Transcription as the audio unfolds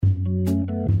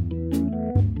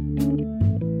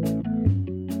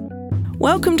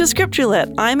Welcome to Script Roulette.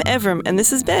 I'm Evram and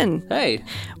this is Ben. Hey.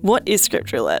 What is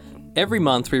Script Roulette? Every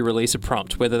month we release a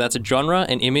prompt, whether that's a genre,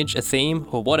 an image, a theme,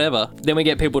 or whatever. Then we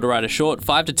get people to write a short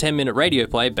 5 to 10 minute radio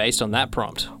play based on that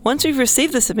prompt. Once we've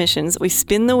received the submissions, we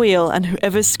spin the wheel and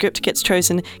whoever's script gets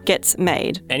chosen gets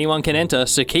made. Anyone can enter,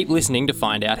 so keep listening to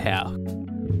find out how.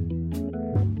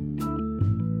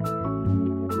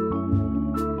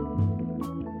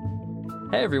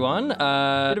 Hey everyone, bit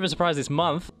of a surprise this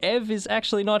month. Ev is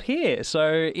actually not here,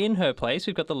 so in her place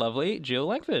we've got the lovely Jill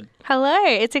Langford. Hello,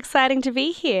 it's exciting to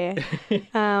be here.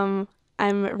 I'm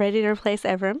ready to replace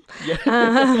Evram.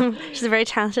 Yeah. She's a very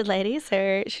talented lady, so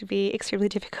it should be extremely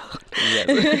difficult.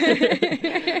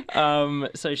 Yes.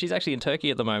 So she's actually in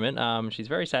Turkey at the moment. She's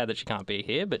very sad that she can't be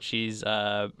here, but she's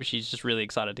just really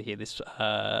excited to hear this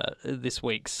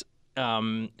week's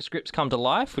scripts come to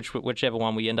life, whichever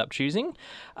one we end up choosing.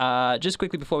 Just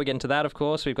quickly before we get into that, of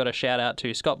course, we've got a shout out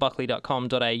to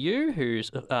scottbuckley.com.au who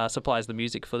supplies the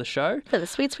music for the show. For the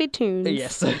sweet, sweet tunes.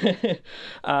 Yes. He has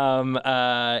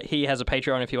a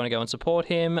Patreon if you want to go and support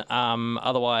him.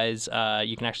 Otherwise,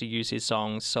 you can actually use his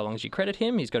songs so long as you credit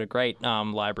him. He's got a great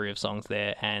library of songs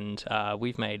there, and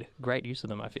we've made great use of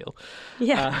them, I feel.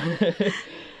 Yeah.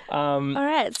 All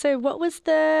right, so what was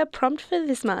the prompt for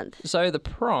this month? So the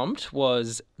prompt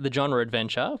was the genre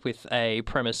adventure with a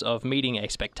premise of meeting a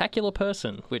spectacular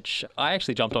person, which I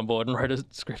actually jumped on board and wrote a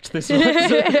script this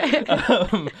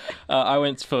month. I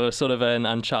went for sort of an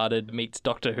Uncharted meets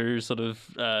Doctor Who sort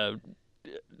of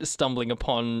stumbling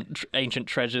upon ancient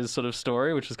treasures sort of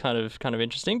story, which was kind of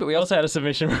interesting. But we also had a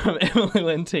submission from Emily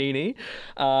Lentini,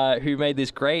 who made this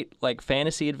great like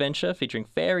fantasy adventure featuring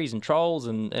fairies and trolls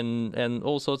and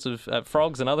all sorts of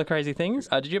frogs and other crazy things.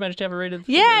 Did you manage to have a read of?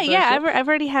 Yeah. I've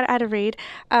already had a read.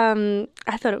 I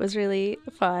thought it was really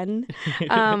fun.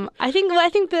 I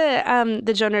think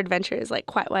the genre adventure is like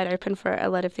quite wide open for a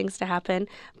lot of things to happen,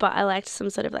 but I liked some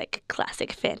sort of like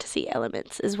classic fantasy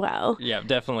elements as well. Yeah,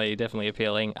 definitely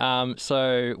appealing.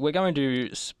 So we're going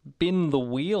to spin the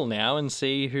wheel now and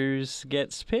see who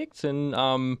gets picked. And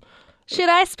should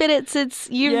I spin it since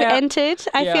you've entered?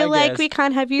 I feel like we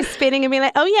can't have you spinning and be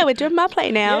like, oh yeah, we're doing my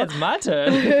play now. Yeah, it's my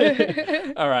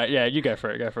turn. All right, yeah, you go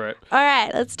for it. All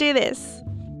right, let's do this.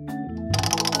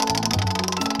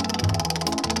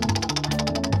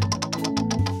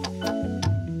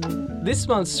 This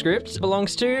month's script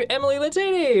belongs to Emily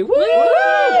Lentini.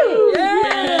 Woo!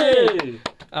 Yay!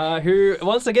 Who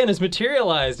once again has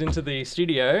materialised into the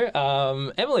studio.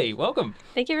 Emily, welcome.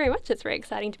 Thank you very much. It's very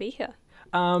exciting to be here.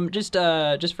 Just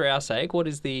for our sake, what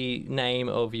is the name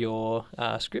of your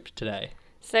script today?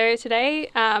 So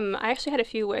today, I actually had a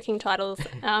few working titles,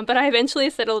 but I eventually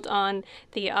settled on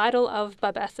The Idol of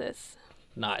Barbassus.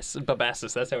 Nice.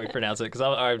 Barbassus, that's how we pronounce it. Because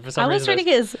for some I was reason...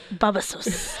 reading it as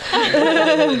Barbassus.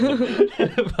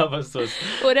 Barbassus.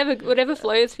 Whatever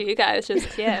flows for you guys, just,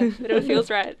 whatever feels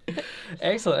right.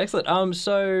 Excellent.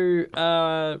 So,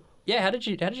 how did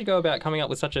you go about coming up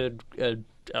with such a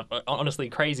honestly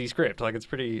crazy script? Like, it's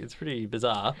pretty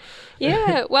bizarre.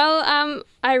 Yeah, well,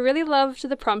 I really loved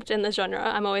the prompt and the genre.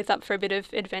 I'm always up for a bit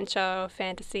of adventure or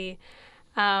fantasy.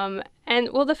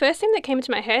 The first thing that came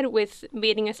into my head with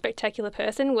meeting a spectacular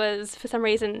person was, for some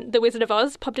reason, The Wizard of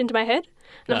Oz popped into my head.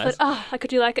 And Nice. I thought, I could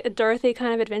do like a Dorothy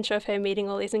kind of adventure of her meeting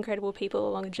all these incredible people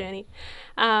along a journey.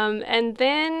 And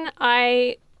then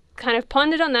I kind of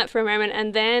pondered on that for a moment,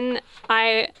 and then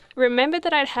I remembered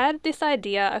that I'd had this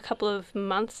idea a couple of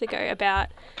months ago about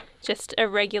just a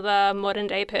regular modern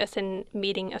day person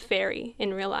meeting a fairy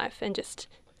in real life and just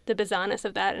the bizarreness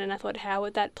of that. And I thought, how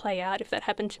would that play out if that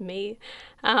happened to me?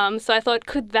 So I thought,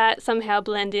 could that somehow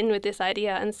blend in with this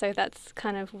idea? And so that's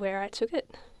kind of where I took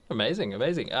it. Amazing.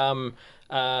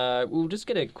 We'll just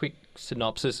get a quick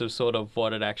synopsis of sort of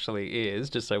what it actually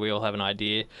is, just so we all have an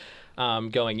idea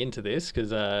going into this,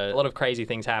 because a lot of crazy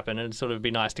things happen, and it'd sort of be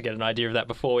nice to get an idea of that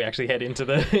before we actually head into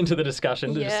the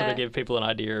discussion, to just sort of give people an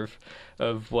idea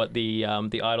of what the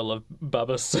Idol of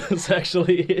Barbassus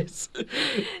actually is.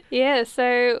 Yeah,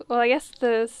 so, well, I guess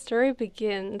the story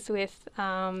begins with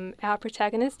our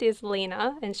protagonist is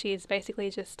Lena, and she's basically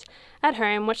just at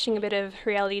home watching a bit of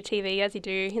reality TV, as you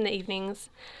do in the evenings.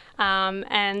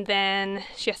 And then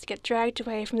she has to get dragged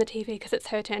away from the TV because it's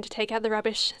her turn to take out the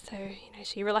rubbish. So,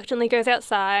 she reluctantly goes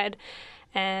outside,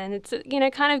 and it's,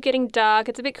 kind of getting dark.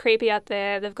 It's a bit creepy out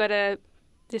there. They've got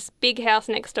this big house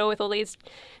next door with all these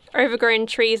overgrown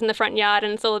trees in the front yard,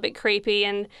 and it's all a bit creepy.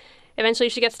 And eventually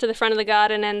she gets to the front of the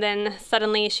garden, and then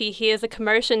suddenly she hears a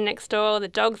commotion next door. The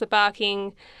dogs are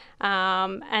barking.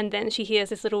 And then she hears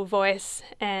this little voice,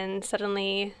 and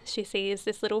suddenly she sees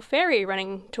this little fairy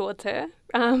running towards her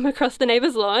across the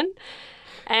neighbour's lawn.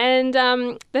 And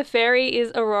the fairy is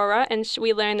Aurora, and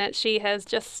we learn that she has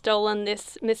just stolen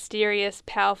this mysterious,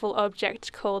 powerful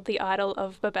object called the Idol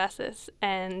of Babassus.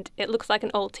 And it looks like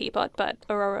an old teapot, but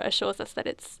Aurora assures us that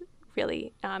it's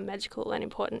really magical and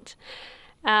important.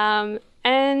 Well,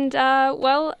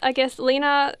 I guess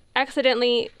Lena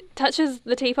accidentally touches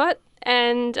the teapot,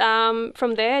 and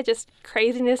from there, just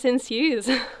craziness ensues.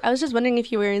 I was just wondering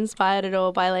if you were inspired at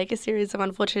all by like a series of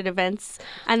unfortunate events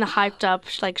and the hyped up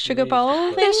like sugar bowl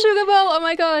thing. The sugar bowl, oh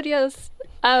my god, yes.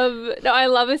 No, I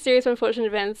love a series of unfortunate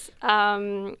events.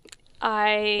 The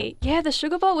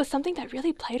sugar bowl was something that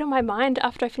really played on my mind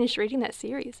after I finished reading that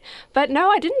series. But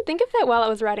no, I didn't think of that while I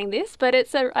was writing this, but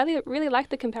I really like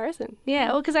the comparison. Yeah,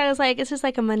 well, because I was like, it's just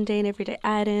like a mundane everyday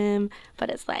item, but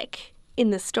it's like in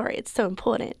the story, it's so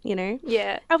important, you know?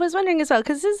 Yeah. I was wondering as well,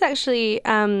 because this is actually,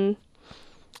 when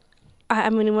I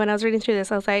was reading through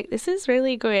this, I was like, this is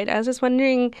really good. I was just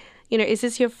wondering, you know, is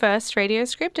this your first radio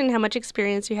script and how much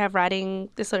experience you have writing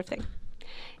this sort of thing?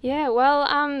 Yeah,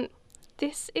 well,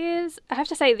 this is, I have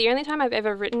to say, the only time I've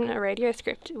ever written a radio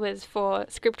script was for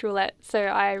Script Roulette. So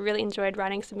I really enjoyed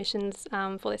writing submissions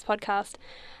for this podcast.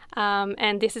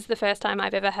 And this is the first time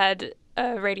I've ever had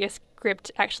a radio script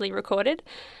actually recorded.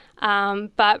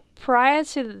 But prior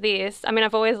to this,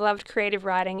 I've always loved creative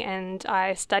writing, and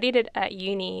I studied it at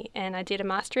uni, and I did a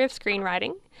Mastery of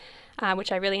Screenwriting,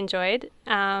 which I really enjoyed.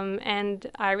 And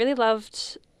I really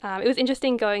loved, it was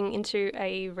interesting going into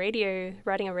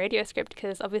writing a radio script,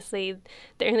 because obviously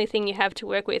the only thing you have to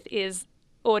work with is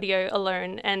audio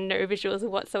alone and no visuals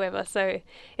whatsoever. So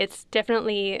it's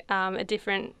definitely a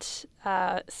different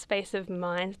space of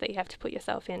mind that you have to put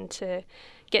yourself in to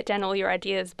get down all your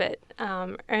ideas, but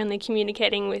only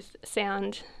communicating with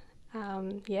sound.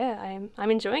 I'm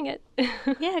enjoying it.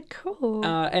 Yeah, cool.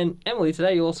 And Emily,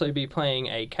 today you'll also be playing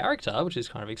a character, which is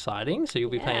kind of exciting. So you'll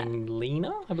be playing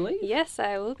Lena, I believe? Yes,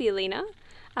 I will be Lena,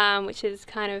 which is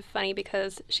kind of funny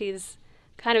because she's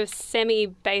kind of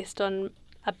semi-based on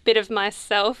a bit of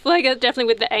myself, like definitely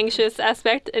with the anxious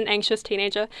aspect, an anxious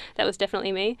teenager. That was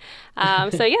definitely me.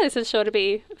 This is sure to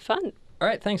be fun. All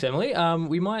right, thanks, Emily.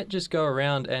 We might just go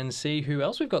around and see who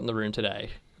else we've got in the room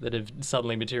today that have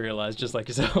suddenly materialised just like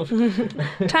yourself.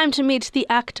 Time to meet the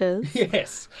actors.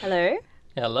 Yes. Hello.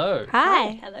 Hello.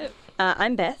 Hi. Hello.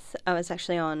 I'm Beth. I was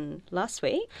actually on last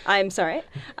week. I was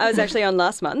actually on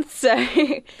last month, so...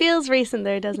 Feels recent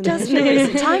though, doesn't it? Does feel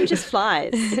recent. Time just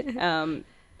flies.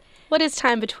 What is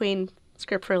time between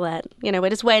Script Roulette? You know, we're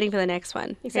just waiting for the next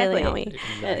one. Exactly. Really, aren't we?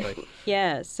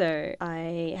 Exactly. So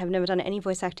I have never done any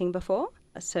voice acting before,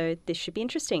 so this should be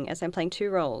interesting as I'm playing two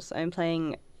roles. I'm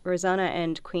playing Rosanna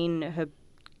and Queen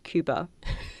Hecuba.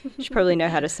 You should probably know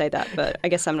how to say that, but I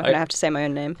guess I'm not going to have to say my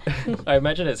own name. I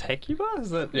imagine it's Hecuba?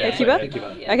 Is that... Yeah,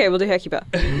 Hecuba? Yeah. Okay, we'll do Hecuba.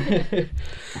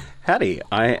 Howdy,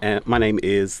 my name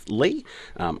is Lee.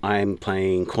 I'm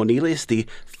playing Cornelius, the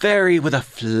fairy with a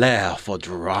flair for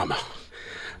drama.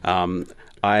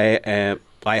 I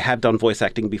have done voice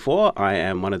acting before. I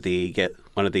am one of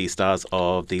the stars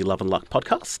of the Love and Luck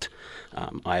podcast.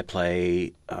 I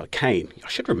play Kane. I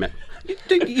should remember.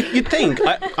 You'd think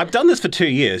I've done this for 2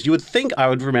 years. You would think I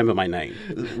would remember my name,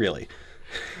 really.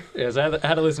 Yes, I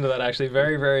had to listen to that actually.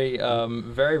 Very, very,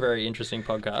 very, very interesting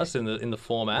podcast in the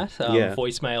format.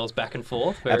 Voicemails back and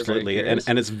forth. Absolutely, very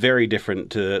and it's very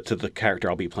different to the character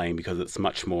I'll be playing because it's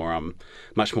much more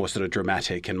sort of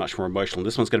dramatic and much more emotional.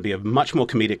 This one's going to be a much more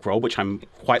comedic role, which I'm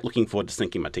quite looking forward to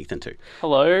sinking my teeth into.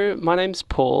 Hello, my name's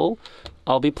Paul.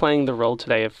 I'll be playing the role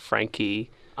today of Frankie.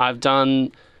 I've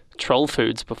done Troll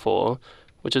Foods before,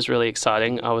 which is really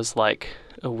exciting. I was like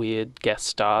a weird guest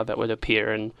star that would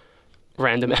appear in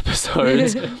random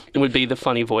episodes and would be the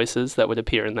funny voices that would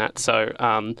appear in that. So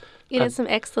you did some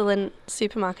excellent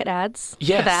supermarket ads.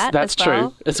 Yes, for that that's as well.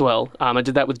 true as well. I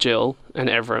did that with Jill and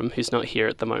Evram, who's not here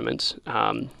at the moment,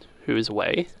 who is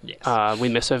away. Yes. We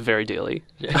miss her very dearly.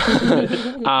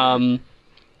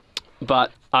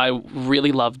 But I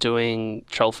really love doing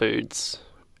Troll Foods,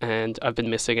 and I've been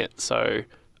missing it. So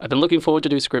I've been looking forward to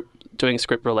doing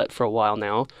Script Roulette for a while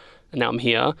now, and now I'm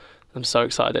here. I'm so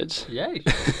excited. Yay.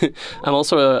 I'm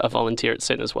also a volunteer at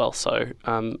SYN as well, so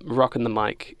rocking the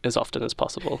mic as often as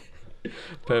possible.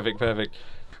 Perfect.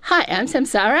 Hi, I'm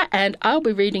Samsara, and I'll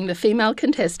be reading the female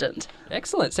contestant.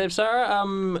 Excellent.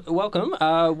 Samsara, welcome.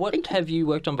 What have you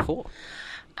worked on before?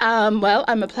 Well,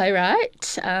 I'm a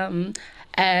playwright,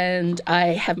 and I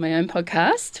have my own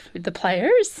podcast with the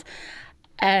players.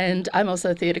 and I'm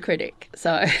also a theatre critic.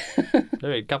 So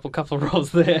There a couple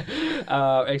roles there.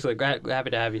 Excellent.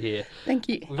 Happy to have you here. thank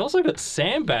you. We've also got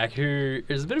Sam back, who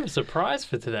is a bit of a surprise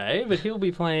for today, but he'll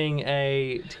be playing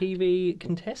a TV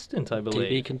contestant, I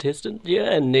believe. TV contestant,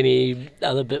 yeah, and any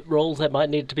other bit roles that might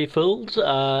need to be filled.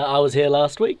 I was here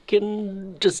last week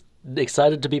and just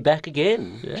excited to be back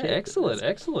again. Yeah, excellent.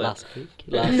 Last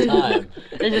time.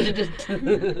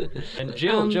 And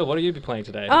Jill, what will you be playing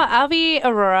today? Oh, I'll be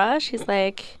Aurora. She's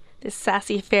like this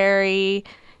sassy fairy.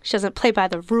 She doesn't play by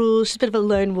the rules. She's a bit of a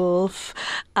lone wolf.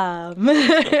 So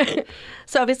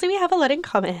obviously we have a lot in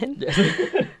common.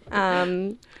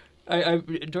 Do I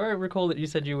recall that you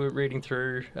said you were reading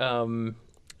through the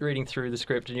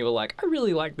script and you were like, I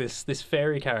really like this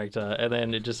fairy character, and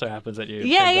then it just so happens that you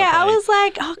I was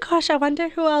like, oh gosh, I wonder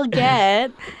who I'll get.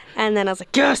 And then I was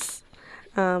like, yes.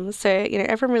 So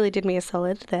everyone really did me a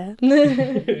solid there.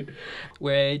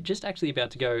 We're just actually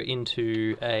about to go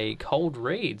into a cold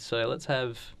read, so let's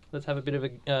have a bit of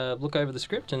a look over the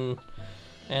script and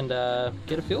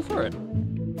get a feel for it.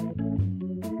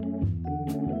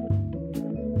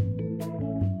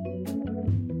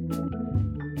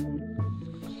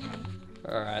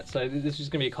 All right, so this is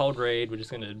just going to be a cold read. We're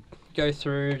just going to go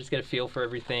through, just get a feel for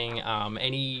everything.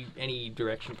 Any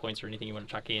direction points or anything you want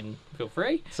to chuck in, feel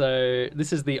free. So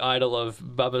this is the idol of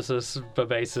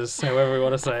Babasis, however we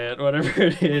want to say it, whatever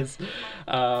it is.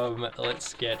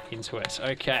 Let's get into it.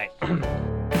 Okay.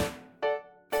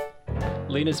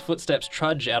 Lena's footsteps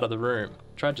trudge out of the room.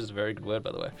 Trudge is a very good word,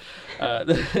 by the way.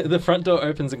 The front door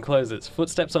opens and closes.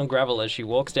 Footsteps on gravel as she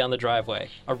walks down the driveway.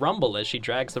 A rumble as she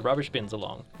drags the rubbish bins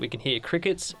along. We can hear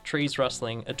crickets, trees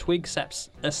rustling, a twig snaps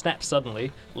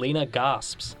suddenly. Lena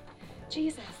gasps.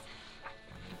 Jesus.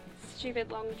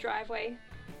 Stupid long driveway.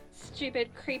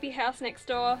 Stupid creepy house next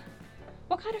door.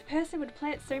 What kind of person would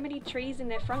plant so many trees in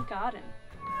their front garden?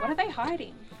 What are they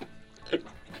hiding?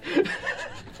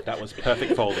 That was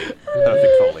perfect Foley.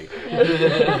 Perfect Foley.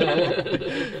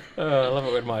 I love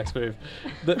it when mics move.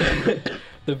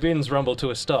 The bins rumble to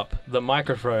a stop. The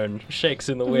microphone shakes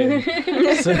in the wind.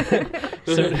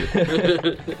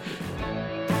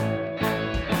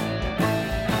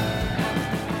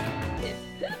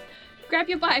 Grab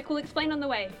your bike, we'll explain on the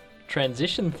way.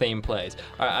 Transition theme plays.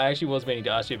 I actually was meaning to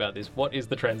ask you about this. What is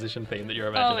the transition theme that you're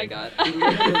Oh my imagining? god. Like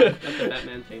the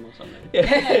Batman theme or something. I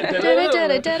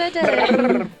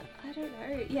don't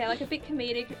know. Yeah, like a bit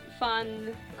comedic,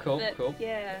 fun. Cool, that, cool.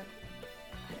 Yeah.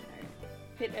 I don't know.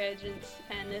 A bit urgent,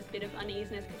 and there's a bit of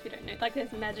uneasiness because we don't know. Like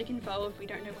there's magic involved, we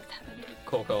don't know what's happening.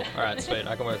 Cool. All right, sweet.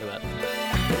 I can work with that.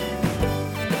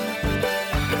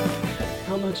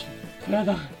 How much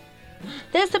further?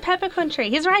 There's the peppercorn tree.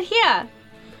 He's right here.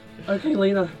 Okay,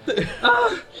 Lena. Wait.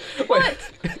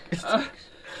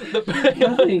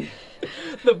 Nothing.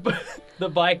 The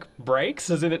bike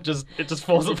breaks, as in it just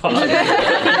falls apart. Yeah,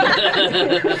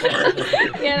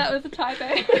 that was a typo.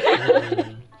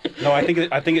 No, I think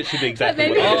it should be exactly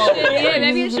maybe what it is. it should,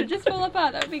 maybe it should just fall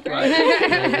apart. That would be great.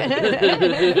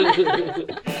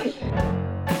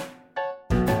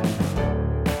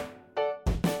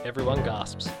 Everyone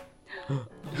gasps.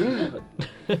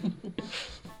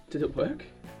 Did it work?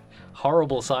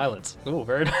 Horrible silence. Oh,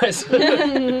 very nice.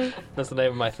 That's the name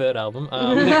of my third album.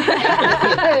 Now,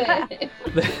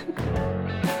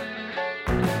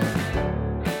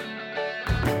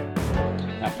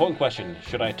 important question: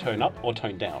 should I tone up or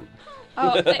tone down?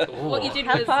 Oh, what you did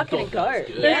was... How far can it go?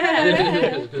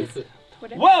 Yeah.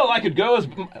 Well, I could go as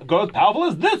powerful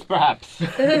as this, perhaps.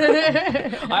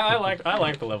 I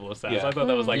like the level of sass. Yeah. I thought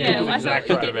that was like Yeah, the I exact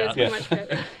thought right you did was amount. much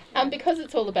better. Because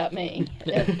it's all about me,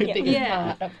 the biggest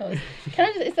Yeah. part, of course.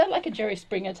 Is that like a Jerry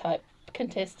Springer type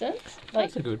contestant? Like,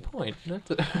 That's a good point.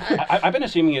 I've been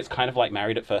assuming it's kind of like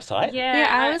Married at First Sight. Yeah,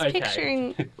 I was Okay.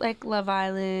 picturing like Love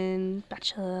Island,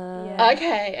 Bachelor. Yeah.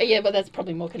 okay, yeah, but that's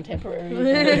probably more contemporary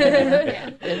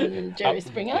than Jerry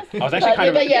Springer. I was actually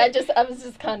kind of. I was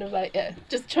just kind of like,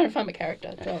 just trying to find my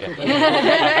character. So.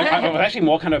 I was actually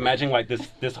more kind of imagining like this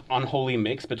unholy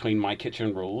mix between My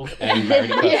Kitchen Rules and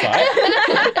Married at First Sight.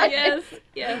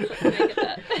 Yes, let's make it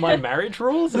that. My marriage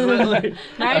rules? Is that like...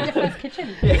 Married to First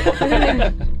Kitchen.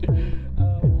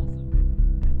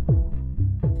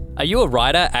 Are you a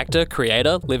writer, actor,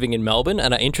 creator living in Melbourne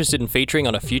and are interested in featuring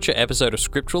on a future episode of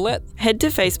Script Roulette? Head to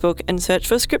Facebook and search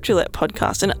for Script Roulette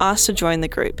Podcast and ask to join the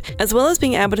group. As well as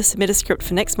being able to submit a script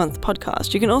for next month's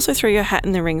podcast, you can also throw your hat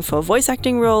in the ring for a voice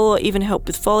acting role or even help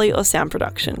with Foley or sound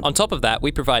production. On top of that,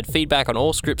 we provide feedback on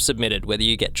all scripts submitted, whether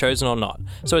you get chosen or not.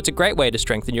 So it's a great way to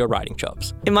strengthen your writing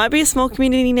chops. It might be a small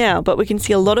community now, but we can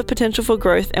see a lot of potential for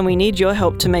growth and we need your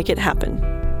help to make it happen.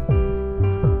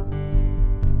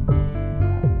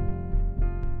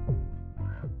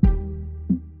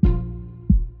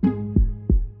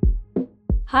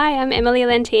 Hi, I'm Emily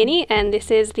Lentini, and this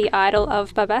is The Idol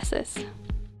of Barbassus.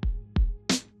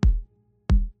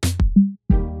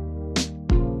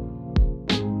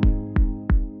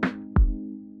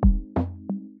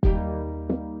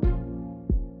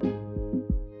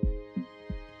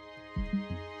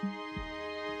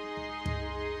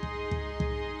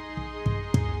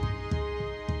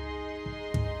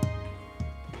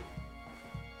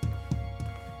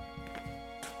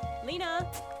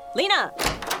 Lena!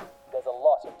 There's a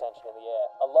lot of tension in the air,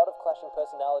 a lot of clashing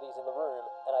personalities in the room,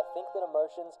 and I think that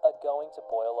emotions are going to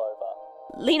boil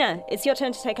over. Lena, it's your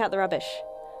turn to take out the rubbish.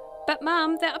 But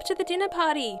Mum, they're up to the dinner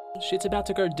party. Shit's about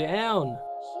to go down.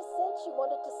 She said she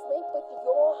wanted to sleep with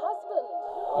your husband.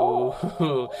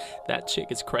 Oh, that chick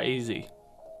is crazy.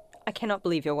 I cannot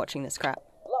believe you're watching this crap.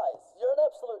 Lies, you're an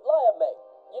absolute liar, mate.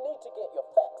 You need to get your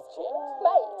facts checked.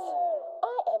 Mate,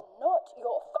 I am not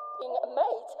your f***ing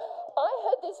mate. I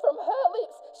heard this from her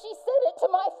lips. She said it to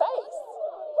my face.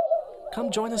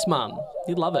 Come join us, Mum.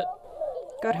 You'd love it.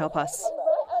 God help us.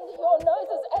 Right under your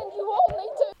noses, and you all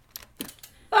need to...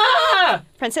 Ah!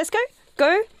 Francesco,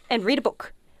 go and read a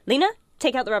book. Lena,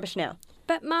 take out the rubbish now.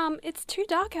 But Mum, it's too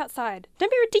dark outside.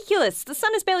 Don't be ridiculous. The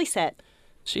sun is barely set.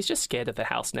 She's just scared of the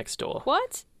house next door.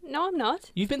 What? No, I'm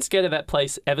not. You've been scared of that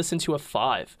place ever since you were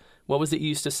 5. What was it you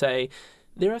used to say?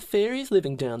 There are fairies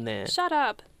living down there. Shut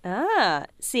up. Ah,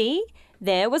 see?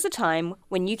 There was a time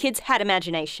when you kids had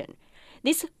imagination.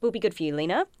 This will be good for you,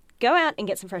 Lena. Go out and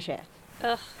get some fresh air.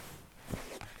 Ugh.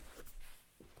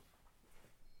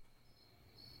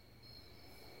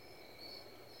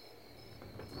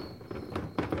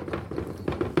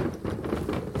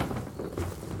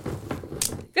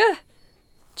 Ugh.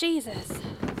 Jesus.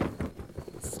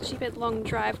 Stupid long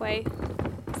driveway.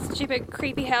 Stupid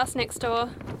creepy house next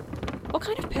door. What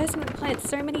kind of person would plant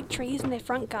so many trees in their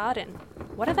front garden?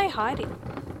 What are they hiding?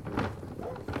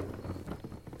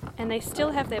 And they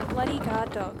still have their bloody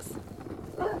guard dogs.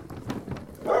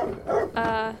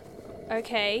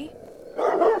 Okay.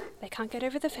 They can't get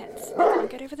over the fence. They can't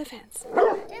get over the fence.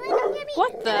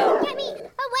 What the? Get me!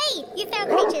 Away, you foul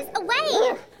creatures!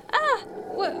 Away! Ah!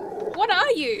 What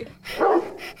are you?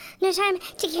 No time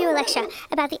to give you a lecture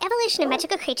about the evolution of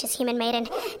magical creatures, human maiden.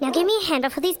 Now give me a hand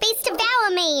before these beasts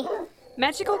devour me!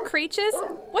 Magical creatures?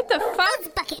 What the fuck? Those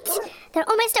buckets! They're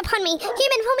almost upon me!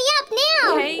 Human, pull me up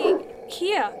now! Okay,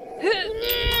 here.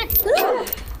 Woo!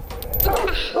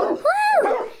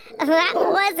 That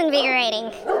was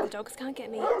invigorating. The dogs can't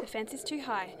get me. The fence is too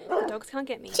high. The dogs can't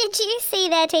get me. Did you see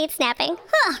their teeth snapping?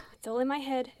 Huh. It's all in my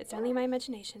head. It's only my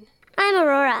imagination. I'm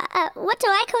Aurora. What do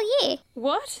I call you?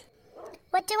 What?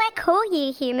 What do I call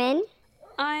you, human?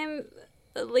 I'm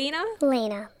Lena?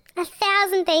 Lena.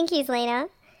 1,000 thank yous, Lena.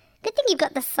 Good thing you've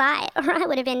got the sight, or I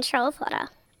would have been troll fodder.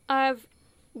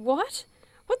 What?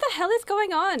 What the hell is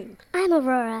going on? I'm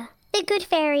Aurora, the good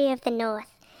fairy of the north.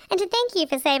 And to thank you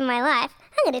for saving my life,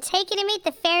 I'm going to take you to meet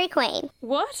the fairy queen.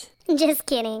 What? Just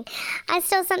kidding. I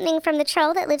stole something from the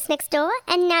troll that lives next door,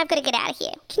 and now I've got to get out of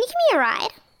here. Can you give me a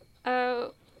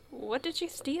ride? What did you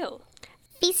steal?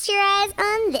 Feast your eyes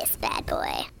on this bad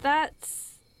boy.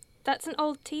 That's an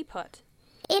old teapot.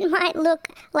 It might look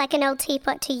like an old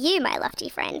teapot to you, my lofty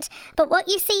friend, but what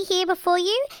you see here before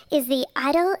you is the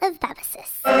Idol of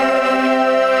Barbassus.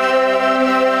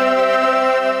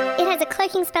 It has a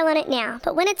cloaking spell on it now,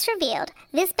 but when it's revealed,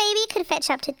 this baby could fetch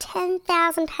up to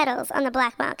 10,000 petals on the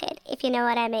black market, if you know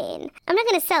what I mean. I'm not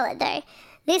going to sell it, though.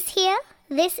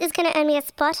 This is going to earn me a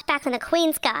spot back on the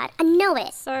Queen's Guard. I know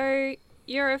it. So,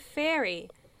 you're a fairy.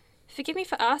 Forgive me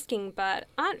for asking, but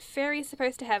aren't fairies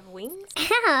supposed to have wings?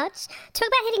 Ouch! Talk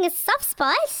about hitting a soft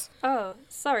spot. Oh,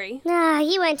 sorry.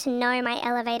 You weren't to know, my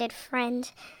elevated friend.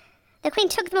 The Queen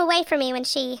took them away from me when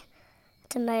she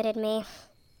demoted me.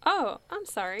 Oh, I'm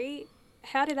sorry.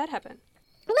 How did that happen?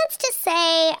 Let's just say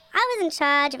I was in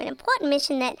charge of an important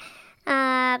mission that,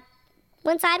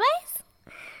 went sideways.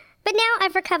 But now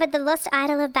I've recovered the lost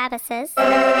Idol of Barbassus.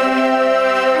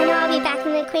 I know I'll be back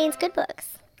in the Queen's good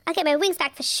books. I'll get my wings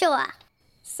back for sure.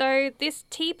 So this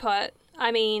teapot,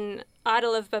 Idol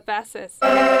of Barbassus,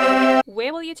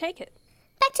 where will you take it?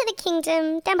 Back to the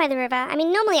kingdom, down by the river.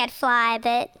 Normally I'd fly,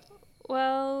 but...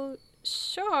 Well,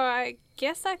 sure, I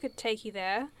guess I could take you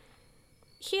there.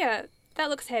 Here, that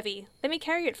looks heavy. Let me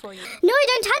carry it for you. No,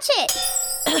 don't touch it!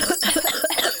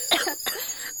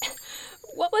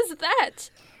 What was that?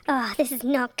 Oh, this is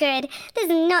not good. This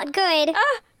is not good.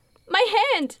 Ah! My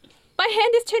hand! My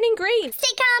hand is turning green.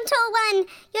 Stay calm, tall one.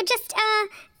 You're just,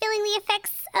 feeling the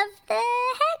effects of the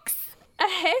hex. A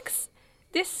hex?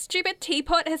 This stupid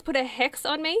teapot has put a hex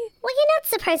on me? Well, you're not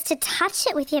supposed to touch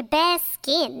it with your bare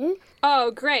skin. Oh,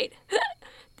 great.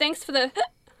 Thanks for the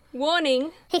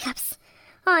warning. Hiccups.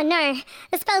 Oh no,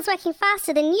 the spell's working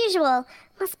faster than usual.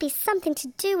 Must be something to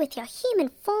do with your human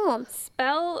form.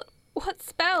 Spell? What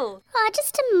spell? Oh,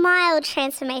 just a mild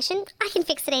transformation. I can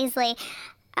fix it easily.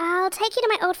 I'll take you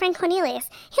to my old friend Cornelius.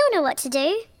 He'll know what to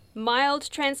do. Mild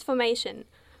transformation.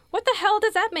 What the hell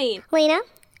does that mean? Lena,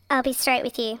 I'll be straight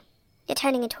with you. You're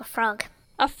turning into a frog.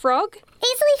 A frog?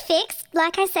 Easily fixed,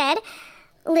 like I said.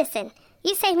 Listen,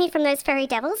 you saved me from those furry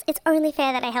devils. It's only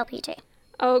fair that I help you too.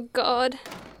 Oh, God.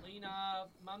 Lena,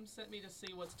 Mum sent me to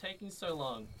see what's taking so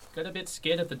long. Got a bit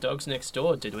scared of the dogs next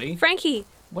door, did we? Frankie!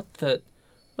 What the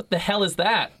hell is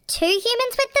that? 2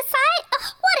 humans with the sight?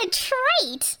 Oh, what a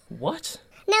treat! What?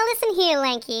 Now listen here,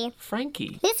 Lanky.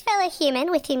 Frankie? This fellow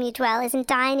human with whom you dwell is in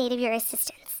dire need of your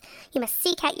assistance. You must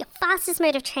seek out your fastest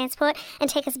mode of transport and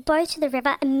take us both to the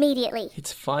river immediately.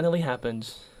 It's finally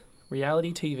happened.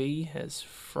 Reality TV has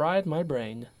fried my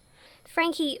brain.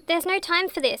 Frankie, there's no time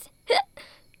for this.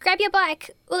 Grab your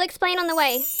bike. We'll explain on the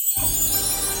way.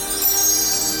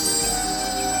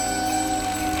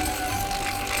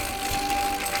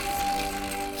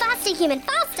 Faster, human,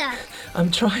 faster!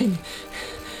 I'm trying.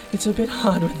 It's a bit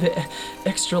hard with the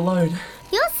extra load.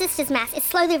 Your sister's mass is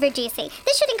slowly reducing.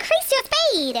 This should increase your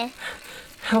speed.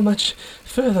 How much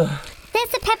further? There's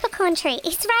the peppercorn tree.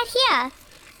 It's right here.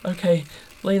 Okay,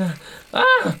 Lena.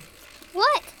 Ah!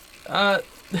 What?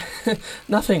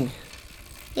 Nothing.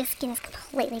 Your skin is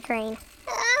completely green.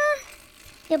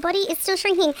 Your body is still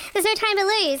shrinking. There's no time to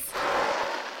lose.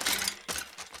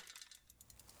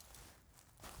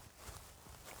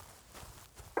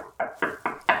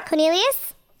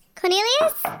 Cornelius?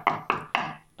 Cornelius?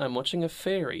 I'm watching a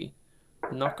fairy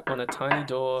knock on a tiny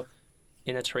door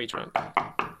in a tree trunk.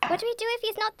 What do we do if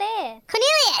he's not there?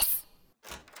 Cornelius!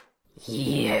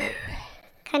 You.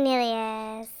 I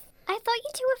Cornelius. thought you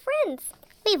two were friends.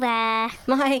 We were.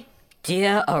 My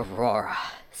dear Aurora,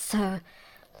 so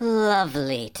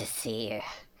lovely to see you.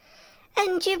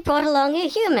 And you brought along a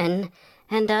human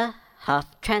and a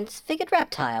half-transfigured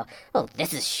reptile. Well,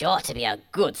 this is sure to be a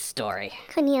good story.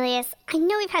 Cornelius, I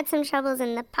know we've had some troubles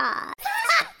in the past.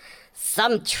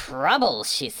 Some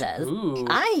troubles, she says. Ooh.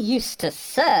 I used to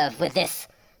serve with this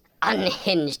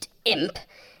unhinged imp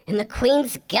in the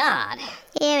Queen's Guard.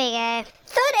 Here we go.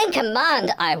 Third in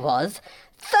command, I was.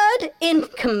 Third in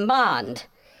command.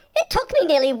 It took me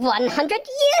nearly 100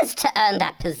 years to earn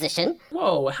that position.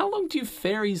 Whoa, how long do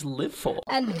fairies live for?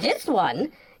 And this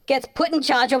one gets put in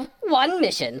charge of one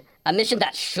mission. A mission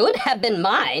that should have been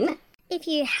mine. If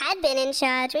you had been in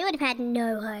charge, we would have had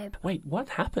no hope. Wait, what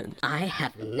happened? I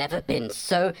have never been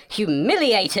so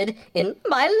humiliated in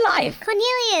my life.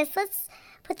 Cornelius, let's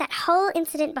put that whole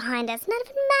incident behind us. None of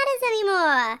it matters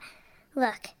anymore.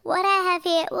 Look, what I have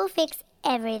here will fix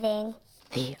everything.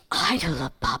 The idol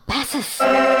of Barbassus.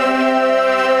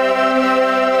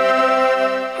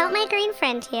 Help my green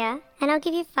friend here, and I'll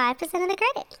give you 5% of the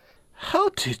credit. How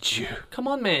did you? Come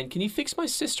on, man, can you fix my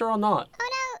sister or not? Oh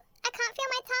no, I can't feel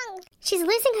my tongue. She's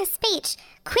losing her speech.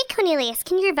 Quick, Cornelius,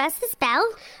 can you reverse the spell?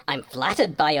 I'm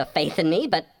flattered by your faith in me,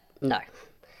 but no.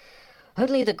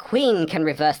 Only the Queen can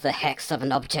reverse the hex of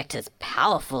an object as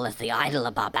powerful as the idol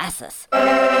of Barbassus.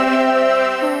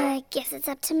 I guess it's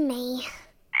up to me.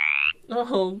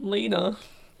 Oh, Lena.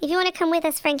 If you want to come with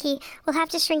us, Frankie, we'll have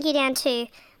to shrink you down too.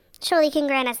 Surely you can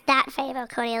grant us that favour,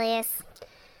 Cornelius.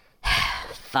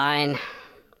 Fine.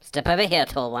 Step over here,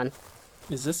 tall one.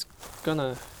 Is this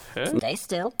gonna hurt? Stay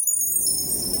still.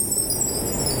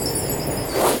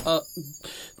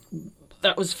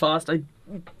 That was fast. I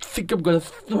think I'm gonna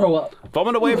throw up.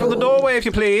 Vomit away from the doorway, if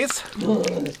you please.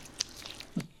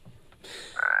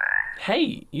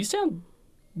 Hey, you sound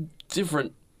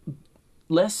different.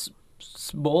 Less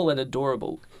small and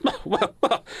adorable.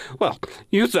 Well,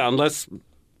 you sound less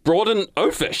broad and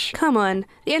oafish. Come on,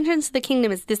 the entrance to the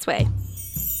kingdom is this way.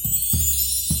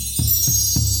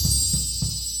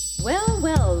 Well,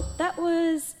 well, that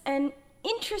was an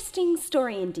interesting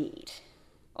story indeed.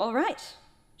 All right,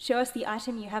 show us the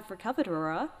item you have recovered,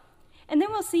 Aurora, and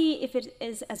then we'll see if it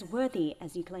is as worthy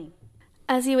as you claim.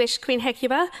 As you wish, Queen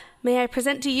Hecuba, may I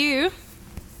present to you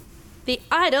the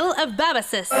idol of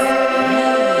Barbassus.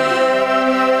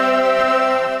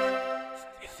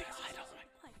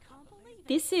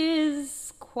 This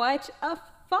is quite a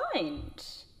find.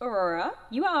 Aurora,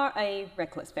 you are a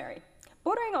reckless fairy,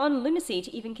 bordering on lunacy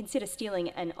to even consider stealing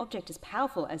an object as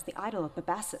powerful as the idol of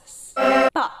Barbassus.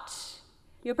 But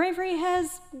your bravery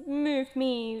has moved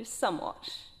me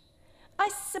somewhat. I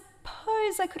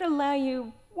suppose I could allow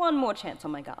you one more chance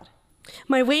on my guard.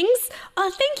 My wings?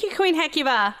 Oh, thank you, Queen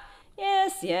Hecuba.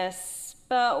 Yes, yes,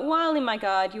 but while in my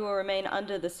guard, you will remain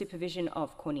under the supervision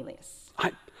of Cornelius.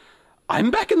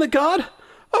 I'm back in the guard?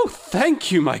 Oh,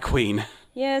 thank you, my queen.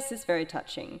 Yes, it's very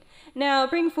touching. Now,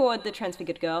 bring forward the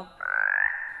transfigured girl.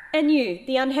 And you,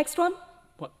 the unhexed one?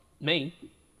 What, me?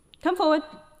 Come forward.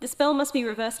 The spell must be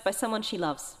reversed by someone she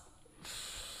loves.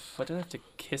 I don't have to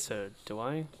kiss her, do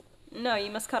I? No,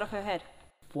 you must cut off her head.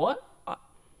 What?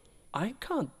 I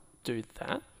can't do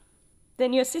that.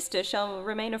 Then your sister shall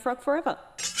remain a frog forever.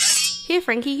 Here,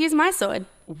 Frankie, use my sword.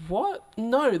 What?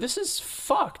 No, this is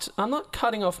fucked. I'm not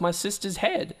cutting off my sister's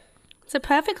head. It's a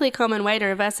perfectly common way to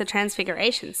reverse a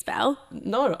transfiguration spell.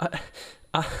 No,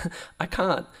 I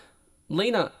can't.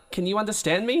 Lena, can you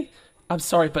understand me? I'm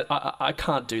sorry, but I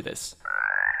can't do this.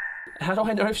 How do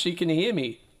I know if she can hear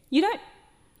me? You don't.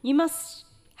 You must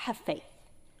have faith.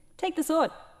 Take the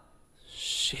sword.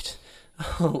 Shit.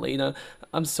 Oh, Lena,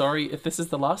 I'm sorry if this is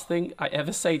the last thing I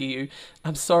ever say to you.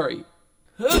 I'm sorry.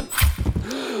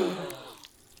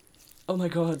 Oh my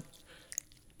god.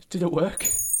 Did it work?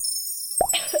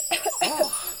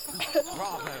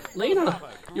 Lena,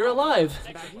 you're alive.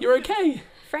 You're okay.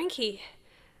 Frankie,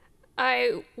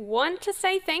 I want to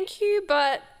say thank you,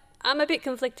 but I'm a bit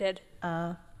conflicted.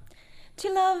 To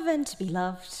love and to be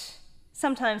loved.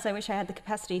 Sometimes I wish I had the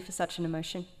capacity for such an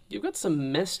emotion. You've got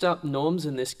some messed up norms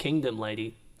in this kingdom,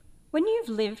 lady. When you've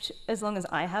lived as long as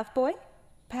I have, boy,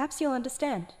 perhaps you'll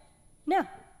understand. Now,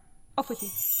 off with you.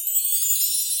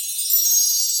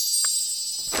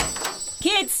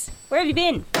 Kids, where have you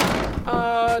been?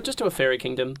 Just to a fairy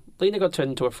kingdom. Lena got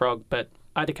turned into a frog, but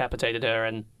I decapitated her,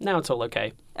 and now it's all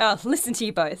okay. Oh, listen to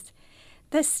you both.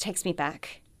 This takes me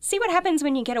back. See what happens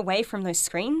when you get away from those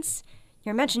screens?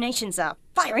 Your imaginations are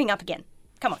firing up again.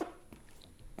 Come on.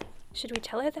 Should we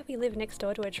tell her that we live next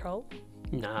door to a troll?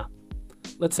 Nah.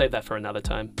 Let's save that for another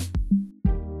time.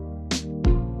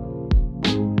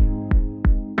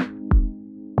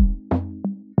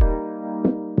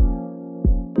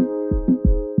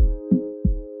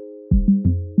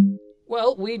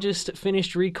 Well, we just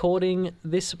finished recording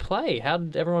this play. How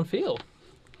did everyone feel?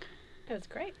 It was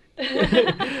great.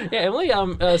 Yeah, Emily.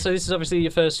 So this is obviously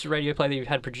your first radio play that you've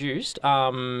had produced.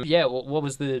 What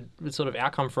was the sort of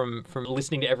outcome from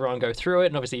listening to everyone go through it?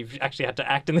 And obviously you've actually had to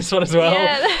act in this one as well.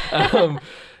 Yeah.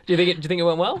 Do you think it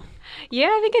went well? Yeah,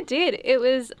 I think it did. It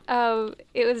was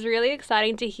really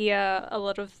exciting to hear a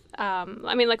lot of,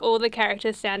 all the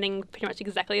characters sounding pretty much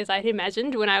exactly as I had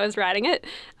imagined when I was writing it.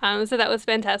 So that was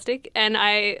fantastic. And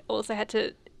I also had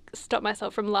to stop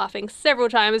myself from laughing several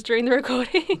times during the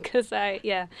recording because it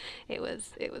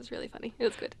was really funny. It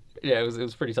was good. Yeah, it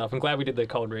was pretty tough. I'm glad we did the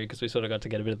cold read because we sort of got to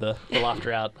get a bit of the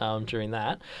laughter out during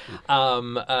that.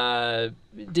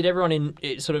 Did everyone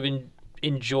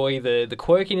enjoy the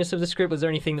quirkiness of the script? Was there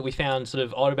anything that we found sort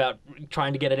of odd about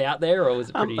trying to get it out there, or was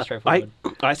it pretty straightforward?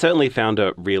 I certainly found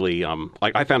it really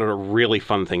I found it a really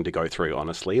fun thing to go through,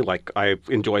 honestly. Like, I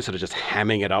enjoy sort of just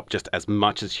hamming it up just as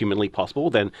much as humanly possible,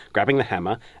 then grabbing the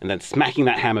hammer and then smacking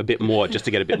that hammer a bit more just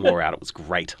to get a bit more out. It was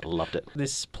great. I loved it.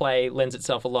 This play lends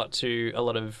itself a lot to a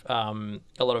lot of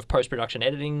post-production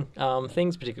editing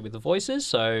things, particularly with the voices.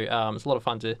 So it's a lot of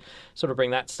fun to sort of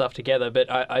bring that stuff together.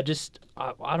 But I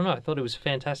don't know. I thought it was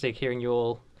fantastic hearing you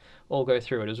all go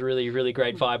through it. It was a really, really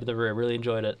great vibe in the room. Really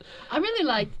enjoyed it. I really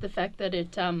liked the fact that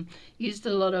it used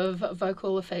a lot of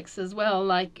vocal effects as well,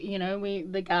 like,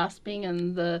 the gasping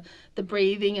and the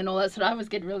breathing and all that. So I always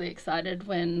get really excited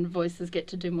when voices get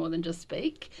to do more than just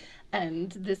speak.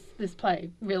 And this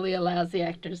play really allows the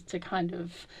actors to kind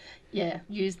of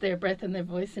use their breath and their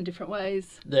voice in different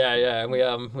ways. Yeah, and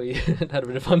we had a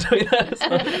bit of fun doing that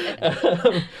as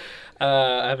well.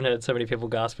 I haven't heard so many people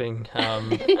gasping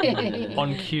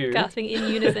on cue. Gasping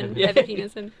in unison, heavy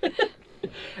unison.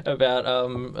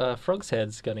 About frogs'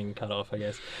 heads getting cut off, I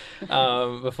guess.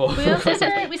 Before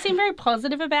we seem very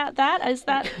positive about that. Is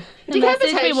that the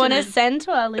message we want to send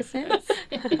to our listeners?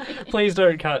 Please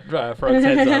don't cut frogs'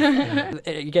 heads off.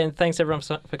 Again, thanks everyone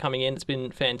for coming in. It's been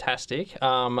fantastic.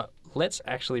 Let's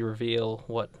actually reveal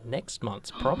what next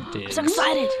month's prompt is. I'm so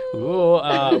excited. Ooh,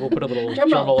 we'll put a little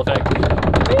drum roll effect.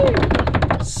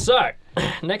 So,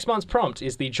 next month's prompt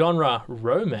is the genre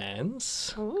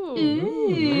romance.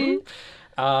 Ooh.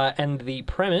 And the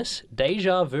premise,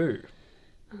 deja vu.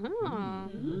 Oh.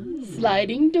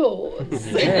 Sliding doors.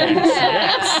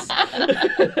 Yes.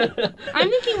 I'm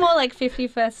thinking more like 50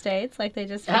 First Dates, like they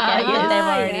just forget that they've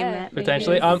already met.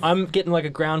 Potentially. I'm getting like a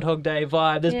Groundhog Day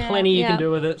vibe. There's plenty you can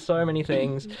do with it, so many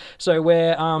things. So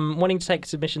we're wanting to take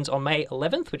submissions on May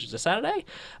 11th, which is a Saturday.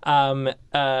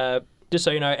 Just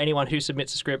so you know, anyone who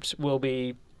submits a script will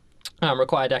be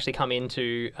required to actually come in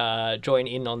to join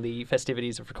in on the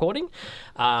festivities of recording.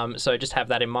 So just have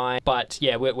that in mind. But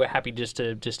yeah, we're happy just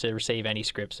to receive any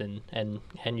scripts, and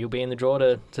you'll be in the draw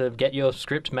to get your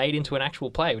script made into an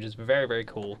actual play, which is very, very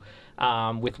cool.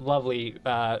 With lovely,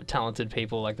 talented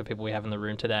people like the people we have in the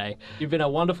room today. You've been a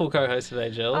wonderful co-host today,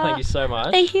 Jill. Thank you so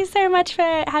much. Thank you so much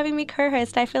for having me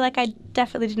co-host. I feel like I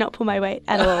definitely did not pull my weight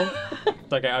at all.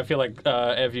 Okay, I feel like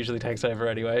Ev usually takes over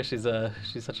anyway. She's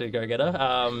such a go-getter.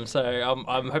 So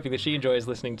I'm hoping that she enjoys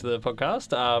listening to the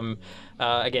podcast.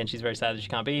 Again, she's very sad that she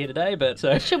can't be here today, but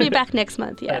she'll be back next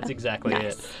month. Yeah, that's exactly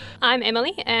it. I'm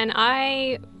Emily, and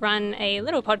I run a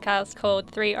little podcast called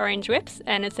 3 Orange Whips,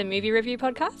 and it's a movie review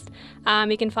podcast.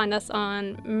 You can find us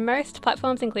on most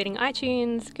platforms, including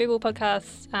iTunes, Google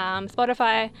Podcasts,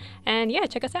 Spotify, and yeah,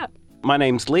 check us out. My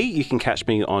name's Lee. You can catch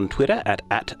me on Twitter at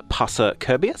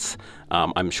 @PasserKirbius.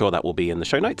 I'm sure that will be in the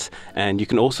show notes. And you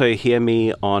can also hear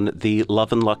me on the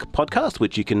Love and Luck podcast,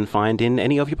 which you can find in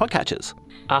any of your podcatchers.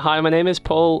 Hi, my name is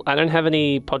Paul. I don't have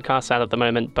any podcasts out at the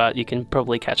moment, but you can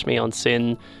probably catch me on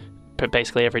SYN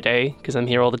basically every day because I'm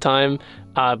here all the time.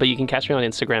 But you can catch me on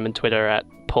Instagram and Twitter at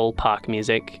Paul Park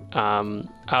Music.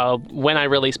 When I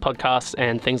release podcasts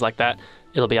and things like that,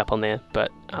 it'll be up on there, but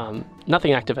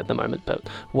nothing active at the moment, but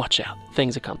watch out.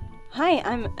 Things are coming. Hi,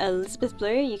 I'm Elizabeth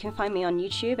Blue. You can find me on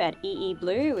YouTube at EE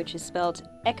Blue, which is spelled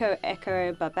Echo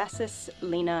Echo Barbassus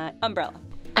Lena Umbrella.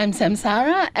 I'm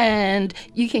Samsara, and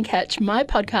you can catch my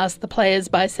podcast, The Players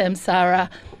by Samsara,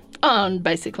 on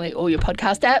basically all your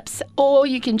podcast apps, or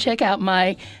you can check out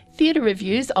my theatre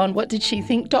reviews on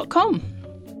whatdidshethink.com.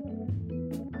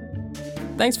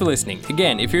 Thanks for listening.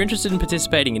 Again, if you're interested in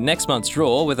participating in next month's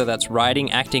draw, whether that's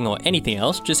writing, acting, or anything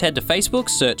else, just head to Facebook,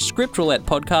 search Script Roulette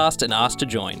Podcast, and ask to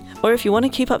join. Or if you want to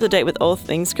keep up to date with all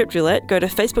things Script Roulette, go to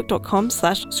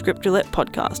facebook.com/Script Roulette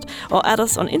Podcast, or add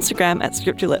us on Instagram at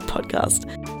Script Roulette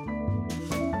Podcast.